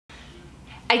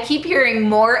I keep hearing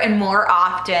more and more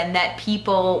often that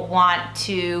people want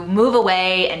to move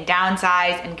away and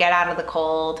downsize and get out of the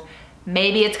cold.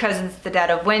 Maybe it's because it's the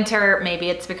dead of winter, maybe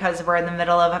it's because we're in the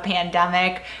middle of a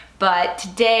pandemic, but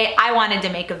today I wanted to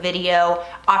make a video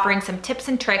offering some tips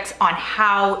and tricks on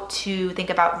how to think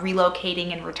about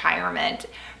relocating in retirement.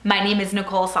 My name is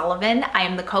Nicole Sullivan. I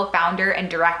am the co-founder and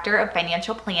director of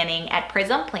financial planning at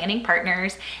Prism Planning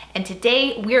Partners, and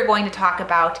today we are going to talk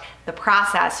about the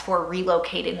process for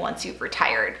relocating once you've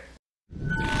retired.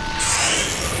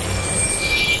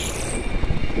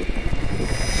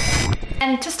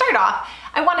 And to start off,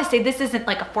 I want to say this isn't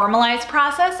like a formalized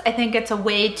process. I think it's a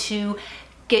way to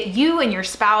get you and your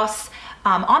spouse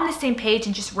on the same page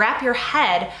and just wrap your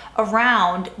head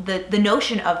around the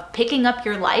notion of picking up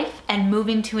your life and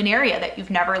moving to an area that you've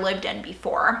never lived in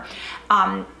before.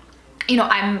 You know,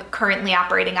 I'm currently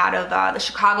operating out of the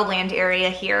Chicagoland area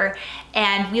here,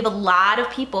 and we have a lot of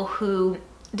people who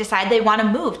decide they want to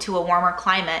move to a warmer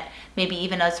climate, maybe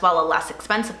even as well a less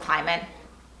expensive climate.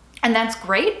 And that's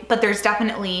great, but there's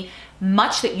definitely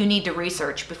much that you need to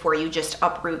research before you just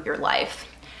uproot your life.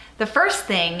 The first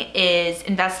thing is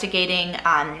investigating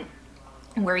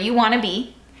where you want to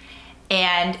be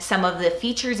and some of the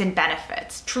features and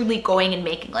benefits, truly going and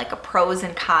making like a pros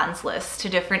and cons list to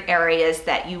different areas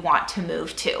that you want to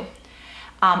move to.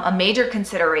 A major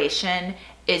consideration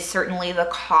is certainly the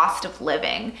cost of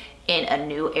living in a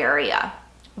new area.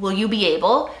 Will you be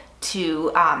able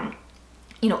to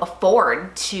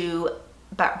afford to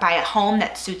buy a home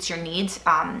that suits your needs?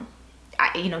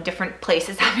 Different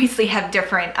places obviously have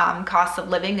different costs of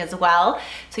living as well.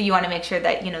 So you want to make sure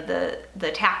that,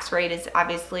 the tax rate is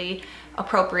obviously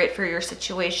appropriate for your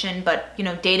situation, but,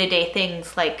 day-to-day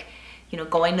things like,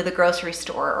 going to the grocery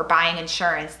store or buying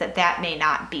insurance, that may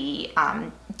not be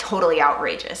totally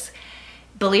outrageous.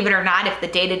 Believe it or not, if the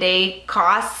day-to-day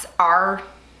costs are,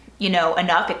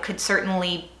 enough, it could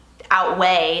certainly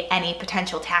outweigh any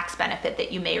potential tax benefit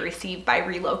that you may receive by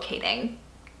relocating.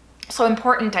 So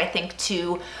important, I think,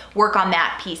 to work on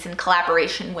that piece in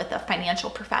collaboration with a financial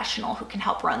professional who can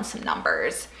help run some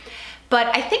numbers.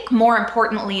 But I think more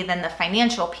importantly than the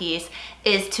financial piece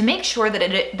is to make sure that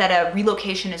a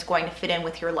relocation is going to fit in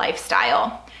with your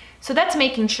lifestyle. So that's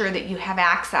making sure that you have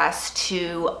access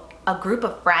to a group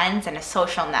of friends and a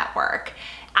social network,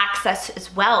 access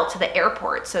as well to the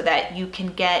airport so that you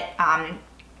can get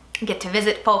to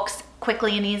visit folks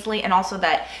quickly and easily, and also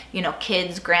that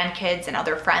kids, grandkids, and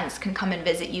other friends can come and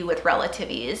visit you with relative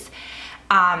ease.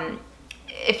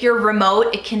 If you're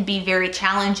remote, it can be very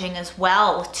challenging as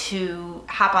well to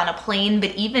hop on a plane,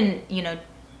 but even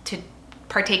to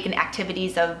partake in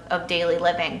activities of daily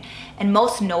living. And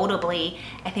most notably,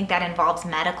 I think that involves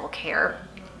medical care.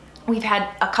 We've had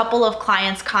a couple of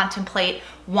clients contemplate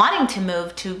wanting to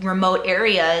move to remote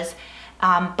areas,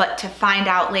 but to find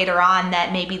out later on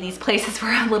that maybe these places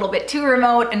were a little bit too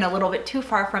remote and a little bit too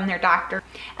far from their doctor.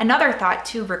 Another thought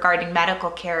too regarding medical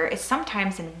care is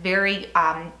sometimes in very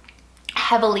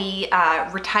heavily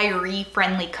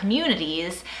retiree-friendly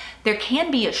communities, there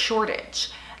can be a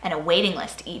shortage and a waiting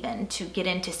list even to get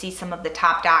in to see some of the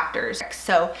top doctors.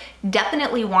 So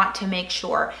definitely want to make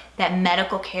sure that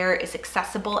medical care is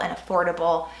accessible and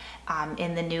affordable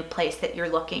in the new place that you're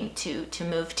looking to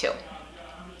move to.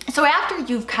 So after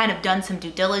you've kind of done some due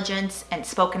diligence and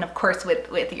spoken, of course,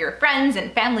 with your friends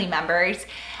and family members,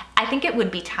 I think it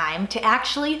would be time to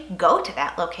actually go to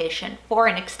that location for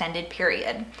an extended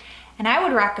period. And I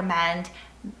would recommend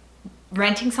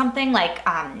renting something like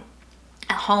a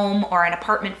home or an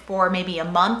apartment for maybe a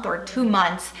month or 2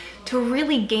 months to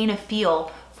really gain a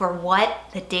feel for what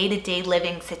the day-to-day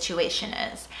living situation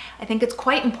is. I think it's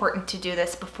quite important to do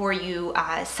this before you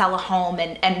sell a home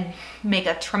and make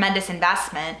a tremendous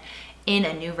investment in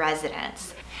a new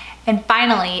residence. And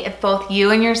finally, if both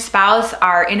you and your spouse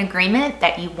are in agreement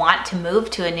that you want to move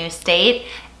to a new state,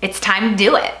 it's time to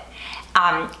do it.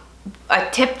 A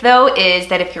tip though is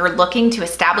that if you're looking to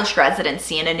establish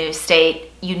residency in a new state,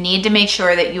 you need to make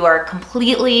sure that you are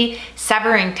completely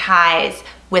severing ties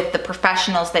with the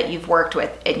professionals that you've worked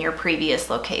with in your previous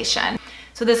location.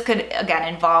 So this could,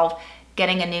 again, involve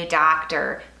getting a new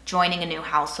doctor, joining a new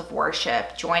house of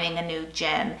worship, joining a new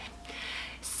gym.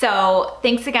 So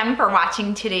thanks again for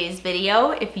watching today's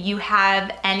video. If you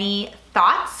have any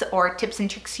thoughts or tips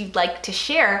and tricks you'd like to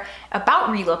share about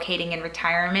relocating in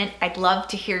retirement, I'd love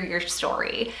to hear your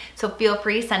story. So feel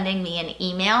free sending me an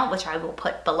email, which I will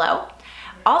put below.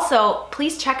 Also,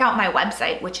 please check out my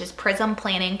website, which is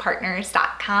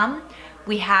prismplanningpartners.com.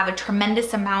 We have a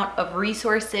tremendous amount of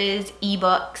resources,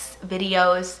 ebooks,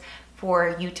 videos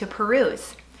for you to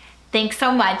peruse. Thanks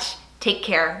so much. Take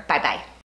care. Bye-bye.